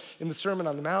said in the Sermon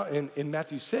on the Mount in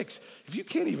Matthew 6, if you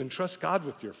can't even trust God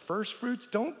with your first fruits,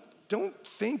 don't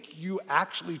think you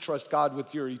actually trust God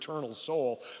with your eternal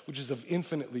soul, which is of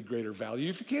infinitely greater value.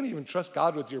 If you can't even trust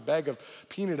God with your bag of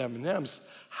peanut M&Ms,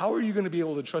 how are you going to be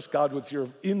able to trust God with your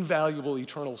invaluable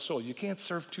eternal soul? You can't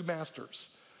serve 2 masters.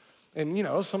 And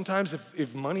sometimes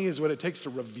if money is what it takes to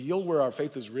reveal where our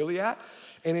faith is really at,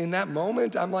 and in that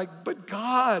moment, I'm like, but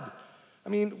God, I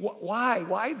mean, why?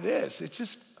 Why this? It's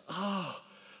just, I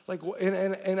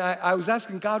was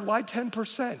asking God, why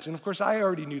 10%? And of course, I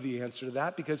already knew the answer to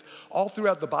that because all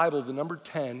throughout the Bible, the number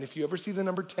 10, if you ever see the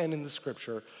number 10 in the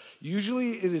scripture,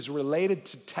 usually it is related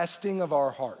to testing of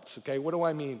our hearts, okay? What do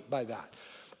I mean by that?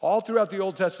 All throughout the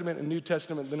Old Testament and New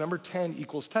Testament, the number 10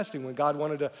 equals testing. When God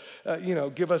wanted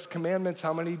to, give us commandments,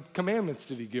 how many commandments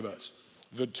did he give us?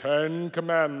 The 10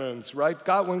 commandments, right?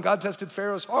 When God tested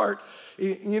Pharaoh's heart,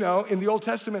 in the Old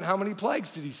Testament, how many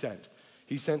plagues did he send?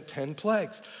 He sent 10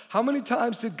 plagues. How many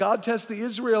times did God test the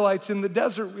Israelites in the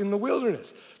desert, in the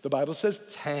wilderness? The Bible says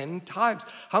 10 times.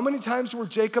 How many times were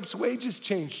Jacob's wages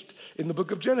changed in the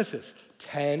book of Genesis?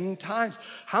 10 times.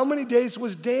 How many days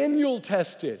was Daniel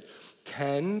tested?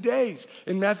 10 days.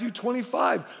 In Matthew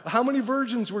 25, how many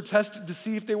virgins were tested to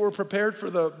see if they were prepared for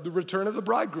the return of the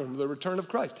bridegroom, the return of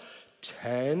Christ?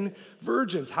 10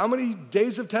 virgins. How many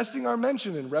days of testing are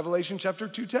mentioned in Revelation chapter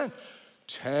 2:10?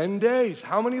 10 days.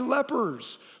 How many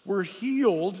lepers were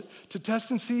healed to test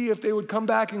and see if they would come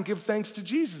back and give thanks to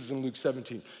Jesus in Luke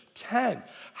 17? 10.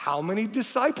 How many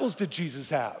disciples did Jesus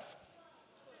have?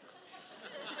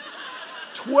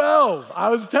 12. I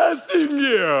was testing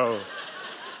you.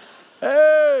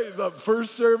 Hey, the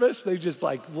first service, they just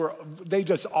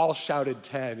all shouted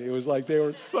 10. It was like they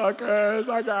were suckers.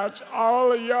 I got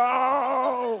all of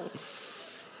y'all.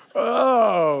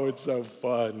 Oh, it's so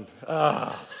fun.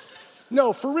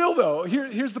 No, for real though,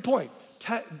 here's the point.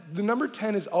 The number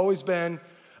 10 has always been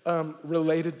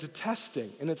related to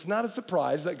testing. And it's not a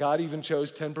surprise that God even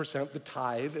chose 10%, the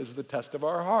tithe, as the test of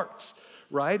our hearts.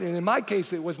 Right? And in my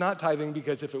case, it was not tithing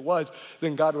because if it was,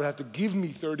 then God would have to give me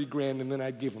 30 grand and then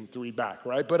I'd give him 3 back,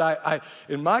 right? But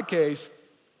in my case,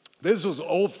 this was an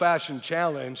old-fashioned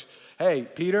challenge. Hey,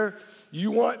 Peter,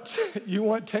 you want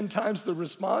 10 times the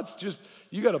response? Just,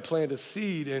 you got to plant a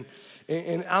seed.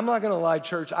 And I'm not going to lie,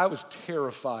 church, I was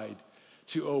terrified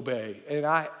to obey.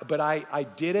 But I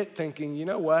did it thinking, you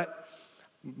know what?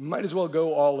 Might as well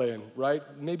go all in, right?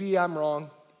 Maybe I'm wrong.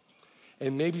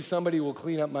 And maybe somebody will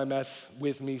clean up my mess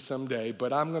with me someday,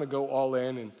 but I'm gonna go all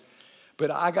in.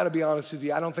 But I gotta be honest with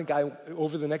you,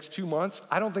 over the next 2 months,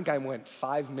 I don't think I went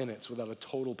 5 minutes without a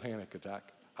total panic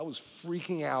attack. I was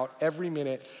freaking out every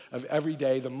minute of every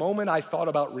day. The moment I thought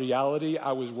about reality,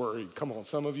 I was worried. Come on,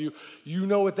 some of you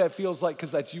know what that feels like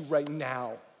because that's you right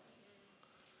now.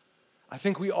 I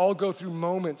think we all go through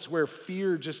moments where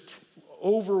fear just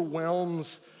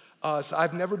overwhelms us.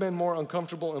 I've never been more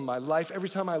uncomfortable in my life. Every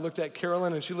time I looked at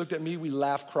Carolyn and she looked at me, we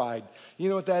laugh, cried. You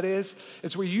know what that is?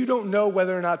 It's where you don't know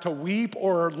whether or not to weep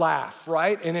or laugh,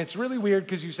 right? And it's really weird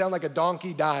because you sound like a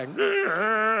donkey dying.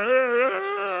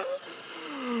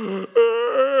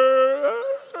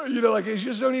 Like you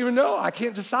just don't even know. I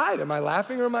can't decide. Am I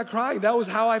laughing or am I crying? That was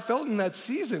how I felt in that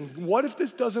season. What if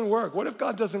this doesn't work? What if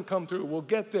God doesn't come through? Well,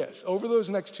 get this. Over those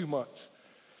next 2 months,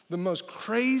 the most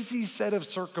crazy set of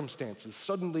circumstances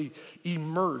suddenly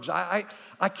emerged. I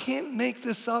can't make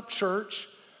this up, church.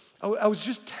 I was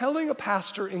just telling a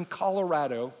pastor in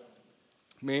Colorado,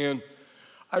 man,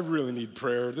 I really need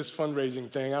prayer. This fundraising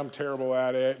thing, I'm terrible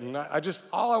at it. And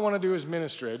all I want to do is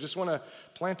ministry. I just want to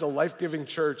plant a life-giving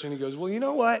church. And he goes, well, you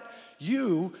know what?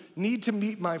 You need to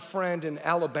meet my friend in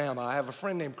Alabama. I have a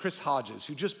friend named Chris Hodges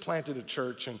who just planted a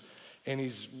church and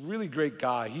he's a really great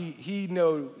guy. He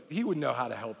would know how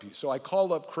to help you. So I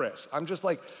called up Chris. I'm just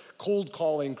like cold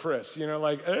calling Chris,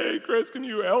 hey, Chris, can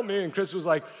you help me? And Chris was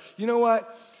like, you know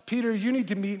what, Peter, you need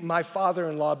to meet my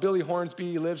father-in-law, Billy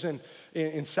Hornsby. He lives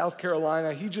in South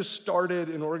Carolina. He just started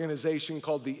an organization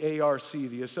called the ARC,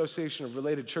 the Association of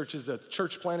Related Churches, a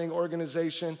church planning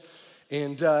organization.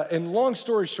 And long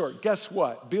story short, guess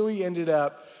what? Billy ended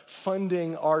up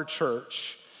funding our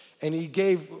church, and he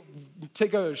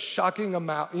take a shocking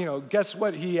amount, guess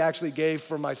what he actually gave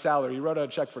for my salary? He wrote out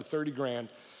a check for 30 grand,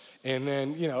 and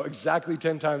then, exactly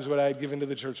 10 times what I had given to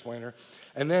the church planner.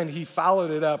 And then he followed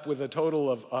it up with a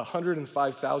total of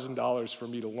 $105,000 for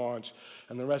me to launch.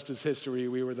 And the rest is history.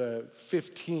 We were the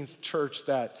 15th church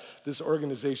that this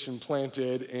organization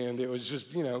planted, and it was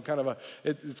just,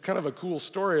 it's kind of a cool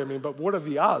story. But what are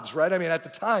the odds, right? At the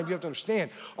time, you have to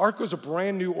understand, ARC was a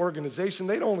brand new organization.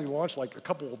 They'd only launched like a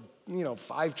couple,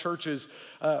 5 churches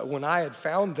when I had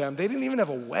found them. They didn't even have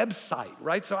a website,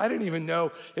 right? So I didn't even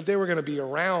know if they were going to be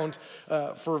around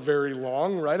for very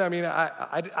long, right?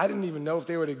 I didn't even know if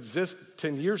they would exist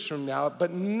 10 years from now,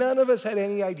 but none of us had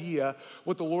any idea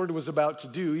what the Lord was about to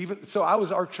do. So I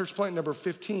was ARC church plant number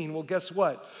 15. Well, guess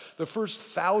what? The first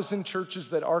 1,000 churches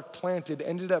that ARC planted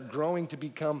ended up growing to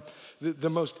become the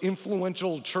most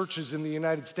influential churches in the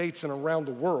United States and around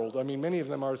the world. Many of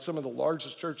them are some of the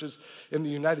largest churches in the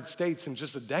United States in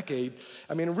just a decade.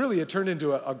 It turned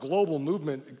into a global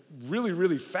movement really,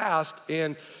 really fast.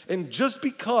 And just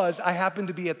because I happened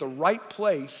to be at the right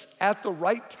place at the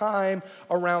right time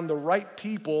around the right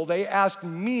people, they asked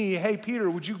me, hey, Peter,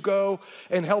 would you go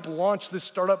and help launch this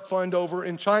startup fund over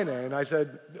in China? And I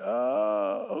said,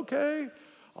 okay,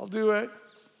 I'll do it.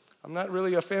 I'm not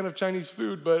really a fan of Chinese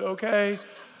food, but okay.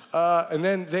 And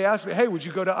then they asked me, hey, would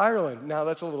you go to Ireland? Now,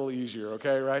 that's a little easier,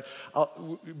 okay, right?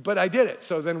 But I did it.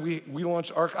 So then we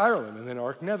launched ARC Ireland, and then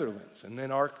ARC Netherlands, and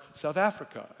then ARC South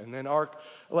Africa, and then ARC,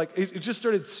 it just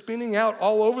started spinning out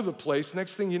all over the place.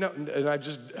 Next thing you know, and I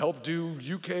just helped do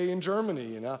UK and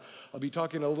Germany, and I'll be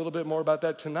talking a little bit more about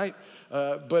that tonight.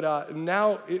 But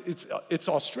now it's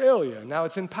Australia. Now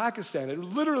it's in Pakistan. It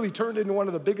literally turned into one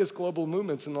of the biggest global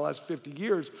movements in the last 50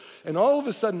 years. And all of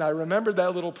a sudden, I remembered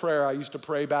that little prayer I used to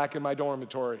pray back in my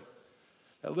dormitory,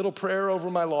 that little prayer over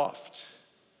my loft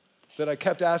that I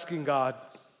kept asking God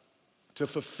to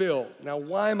fulfill. Now,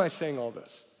 why am I saying all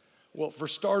this? Well, for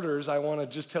starters, I want to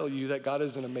just tell you that God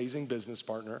is an amazing business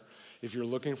partner. If you're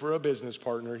looking for a business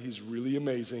partner, he's really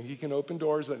amazing. He can open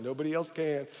doors that nobody else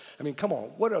can. Come on,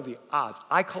 what are the odds?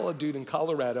 I call a dude in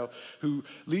Colorado who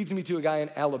leads me to a guy in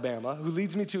Alabama, who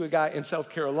leads me to a guy in South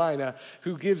Carolina,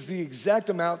 who gives the exact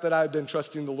amount that I've been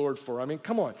trusting the Lord for.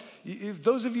 Come on. If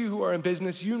those of you who are in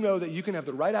business, you know that you can have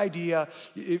the right idea.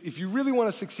 If you really want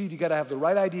to succeed, you got to have the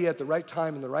right idea at the right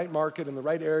time in the right market, in the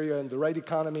right area, in the right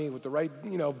economy, with the right,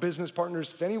 business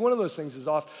partners. If any one of those things is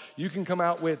off, you can come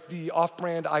out with the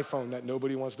off-brand iPhone that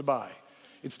nobody wants to buy.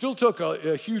 It still took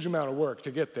a huge amount of work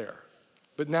to get there,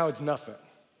 but now it's nothing.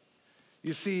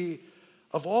 You see,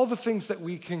 of all the things that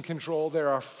we can control, there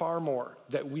are far more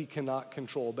that we cannot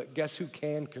control, but guess who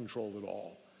can control it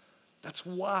all? That's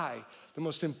why the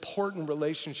most important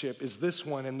relationship is this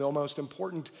one, and the most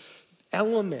important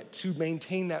element to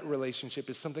maintain that relationship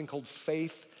is something called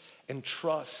faith and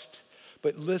trust.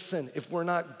 But listen, if we're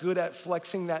not good at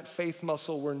flexing that faith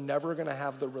muscle, we're never gonna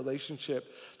have the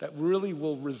relationship that really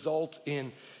will result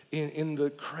in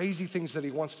the crazy things that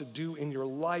he wants to do in your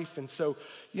life. And so,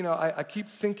 I keep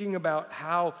thinking about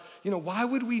how, why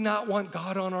would we not want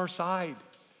God on our side?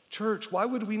 Church, why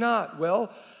would we not?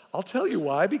 Well, I'll tell you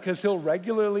why, because he'll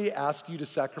regularly ask you to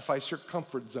sacrifice your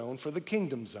comfort zone for the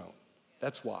kingdom zone.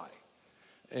 That's why.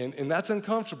 And that's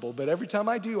uncomfortable, but every time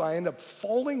I do, I end up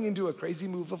falling into a crazy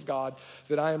move of God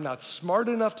that I am not smart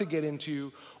enough to get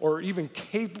into or even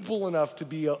capable enough to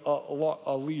be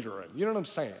a leader in. You know what I'm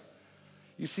saying?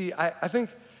 You see, I think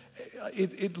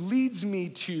it leads me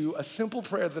to a simple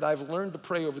prayer that I've learned to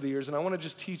pray over the years, and I want to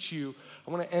just teach you,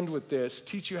 I want to end with this,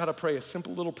 teach you how to pray a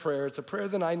simple little prayer. It's a prayer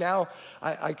that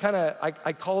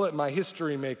I call it my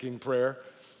history-making prayer,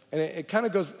 and it kind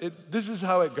of goes, this is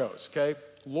how it goes, okay?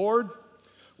 Lord,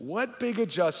 what big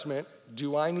adjustment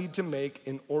do I need to make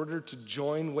in order to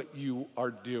join what you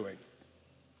are doing?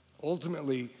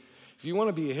 Ultimately, if you want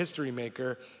to be a history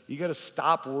maker, you got to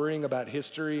stop worrying about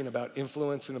history and about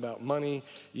influence and about money.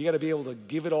 You got to be able to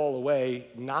give it all away,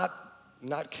 not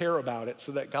care about it,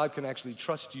 so that God can actually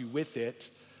trust you with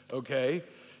it, okay?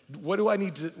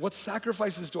 What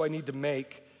sacrifices do I need to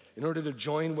make in order to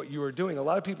join what you are doing? A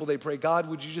lot of people, they pray, God,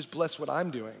 would you just bless what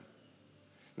I'm doing?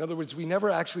 In other words, we never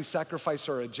actually sacrifice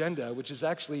our agenda, which is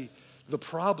actually the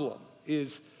problem,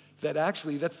 is that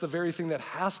actually that's the very thing that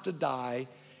has to die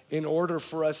in order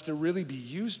for us to really be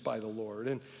used by the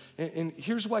Lord. And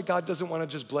here's why God doesn't want to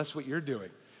just bless what you're doing.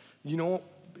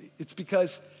 It's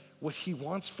because what he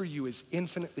wants for you is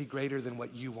infinitely greater than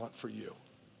what you want for you.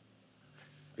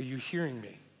 Are you hearing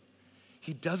me?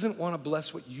 He doesn't want to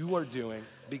bless what you are doing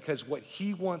because what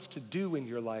he wants to do in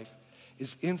your life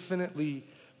is infinitely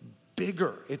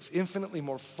bigger. It's infinitely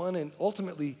more fun and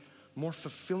ultimately more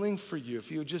fulfilling for you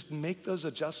if you would just make those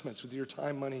adjustments with your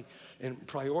time, money, and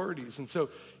priorities. And so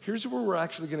here's where we're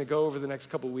actually going to go over the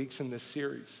next couple weeks in this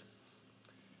series.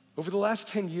 Over the last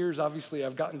 10 years, obviously,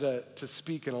 I've gotten to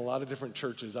speak in a lot of different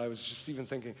churches. I was just even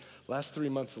thinking, last 3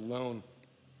 months alone,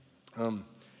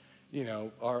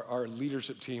 our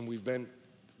leadership team, we've been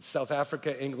South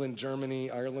Africa, England, Germany,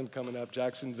 Ireland coming up,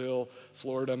 Jacksonville,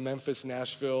 Florida, Memphis,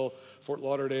 Nashville, Fort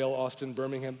Lauderdale, Austin,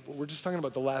 Birmingham. We're just talking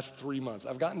about the last 3 months.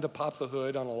 I've gotten to pop the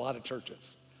hood on a lot of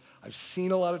churches. I've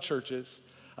seen a lot of churches.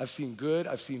 I've seen good,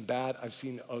 I've seen bad, I've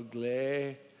seen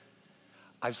ugly.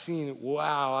 I've seen,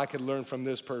 wow, I could learn from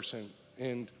this person,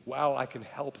 and wow, I can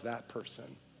help that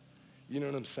person. You know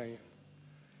what I'm saying?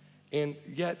 And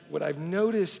yet, what I've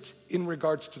noticed in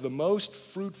regards to the most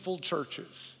fruitful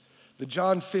churches, the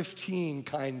John 15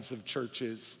 kinds of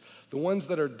churches, the ones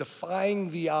that are defying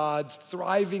the odds,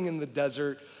 thriving in the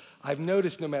desert, I've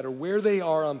noticed no matter where they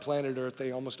are on planet Earth,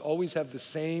 they almost always have the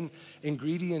same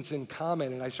ingredients in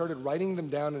common. And I started writing them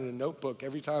down in a notebook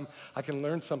every time I can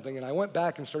learn something. And I went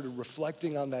back and started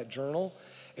reflecting on that journal.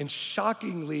 And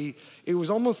shockingly, it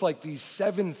was almost like these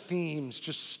 7 themes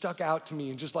just stuck out to me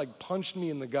and just like punched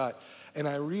me in the gut. And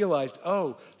I realized,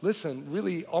 oh, listen,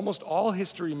 really almost all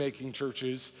history-making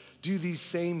churches do these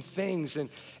same things. And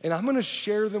I'm gonna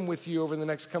share them with you over the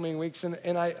next coming weeks.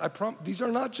 And I promise, these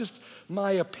are not just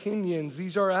my opinions.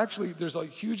 These are actually, there's a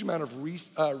huge amount of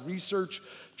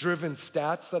research-driven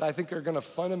stats that I think are gonna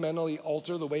fundamentally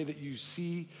alter the way that you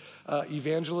see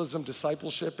evangelism,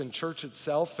 discipleship, and church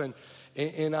itself.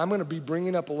 And I'm gonna be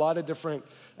bringing up a lot of different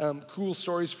cool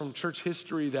stories from church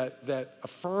history that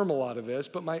affirm a lot of this.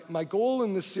 But my goal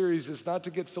in this series is not to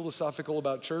get philosophical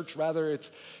about church. Rather,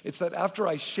 it's that after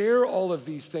I share all of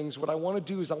these things, what I wanna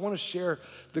do is I wanna share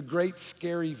the great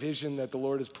scary vision that the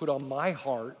Lord has put on my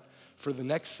heart for the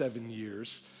next 7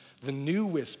 years, the new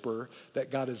whisper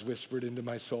that God has whispered into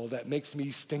my soul that makes me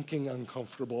stinking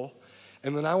uncomfortable.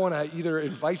 And then I wanna either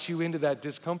invite you into that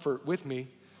discomfort with me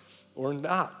or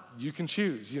not. You can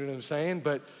choose, you know what I'm saying?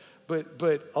 But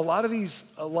a lot of these,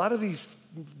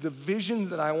 the vision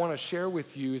that I want to share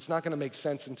with you, it's not going to make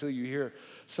sense until you hear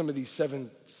some of these 7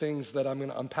 things that I'm going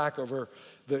to unpack over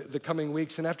the coming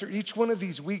weeks. And after each one of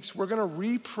these weeks, we're going to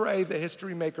re-pray the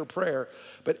History Maker prayer.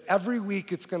 But every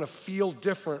week it's going to feel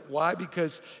different. Why?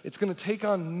 Because it's going to take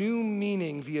on new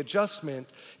meaning. The adjustment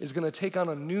is going to take on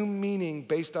a new meaning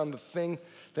based on the thing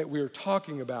that we're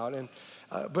talking about. And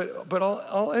but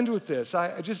I'll end with this.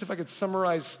 If I could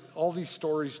summarize all these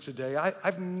stories today,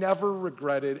 I've never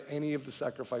regretted any of the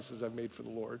sacrifices I've made for the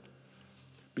Lord.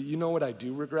 But you know what I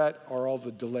do regret are all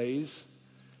the delays,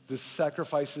 the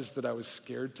sacrifices that I was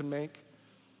scared to make.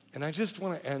 And I just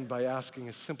want to end by asking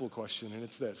a simple question, and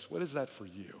it's this: what is that for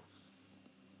you?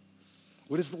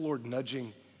 What is the Lord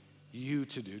nudging you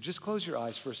to do? Just close your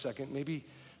eyes for a second. Maybe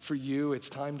for you, it's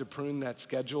time to prune that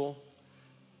schedule.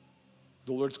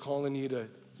 The Lord's calling you to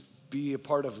be a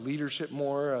part of leadership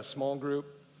more, a small group.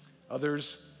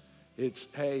 Others, it's,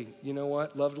 hey, you know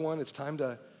what, loved one, it's time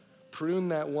to prune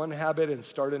that one habit and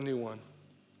start a new one.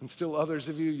 And still others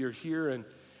of you, you're here and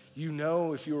you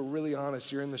know, if you were really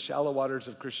honest, you're in the shallow waters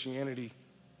of Christianity.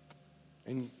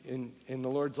 And the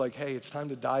Lord's like, hey, it's time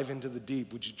to dive into the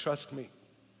deep. Would you trust me?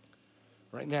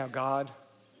 Right now, God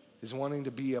is wanting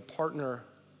to be a partner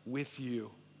with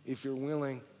you if you're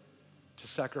willing to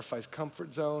sacrifice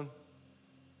comfort zone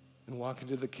and walk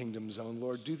into the kingdom zone.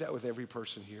 Lord, do that with every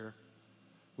person here.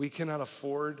 We cannot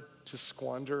afford to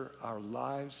squander our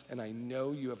lives, and I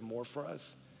know you have more for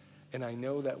us. And I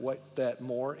know that what that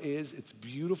more is, it's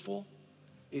beautiful,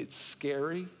 it's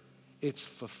scary, it's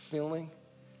fulfilling,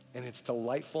 and it's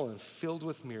delightful and filled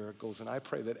with miracles. And I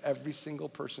pray that every single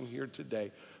person here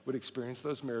today would experience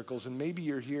those miracles. And maybe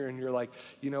you're here and you're like,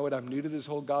 you know what, I'm new to this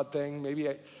whole God thing. Maybe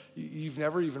you've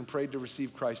never even prayed to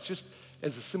receive Christ. Just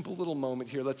as a simple little moment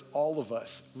here, let's all of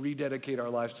us rededicate our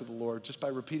lives to the Lord just by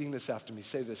repeating this after me.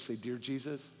 Say this, say, dear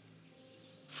Jesus,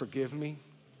 forgive me,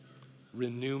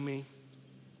 renew me,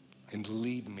 and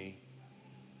lead me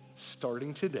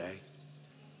starting today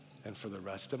and for the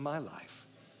rest of my life.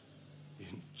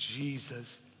 In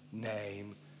Jesus'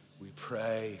 name we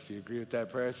pray. If you agree with that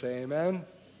prayer, say amen.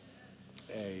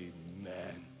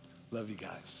 Amen. Love you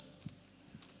guys.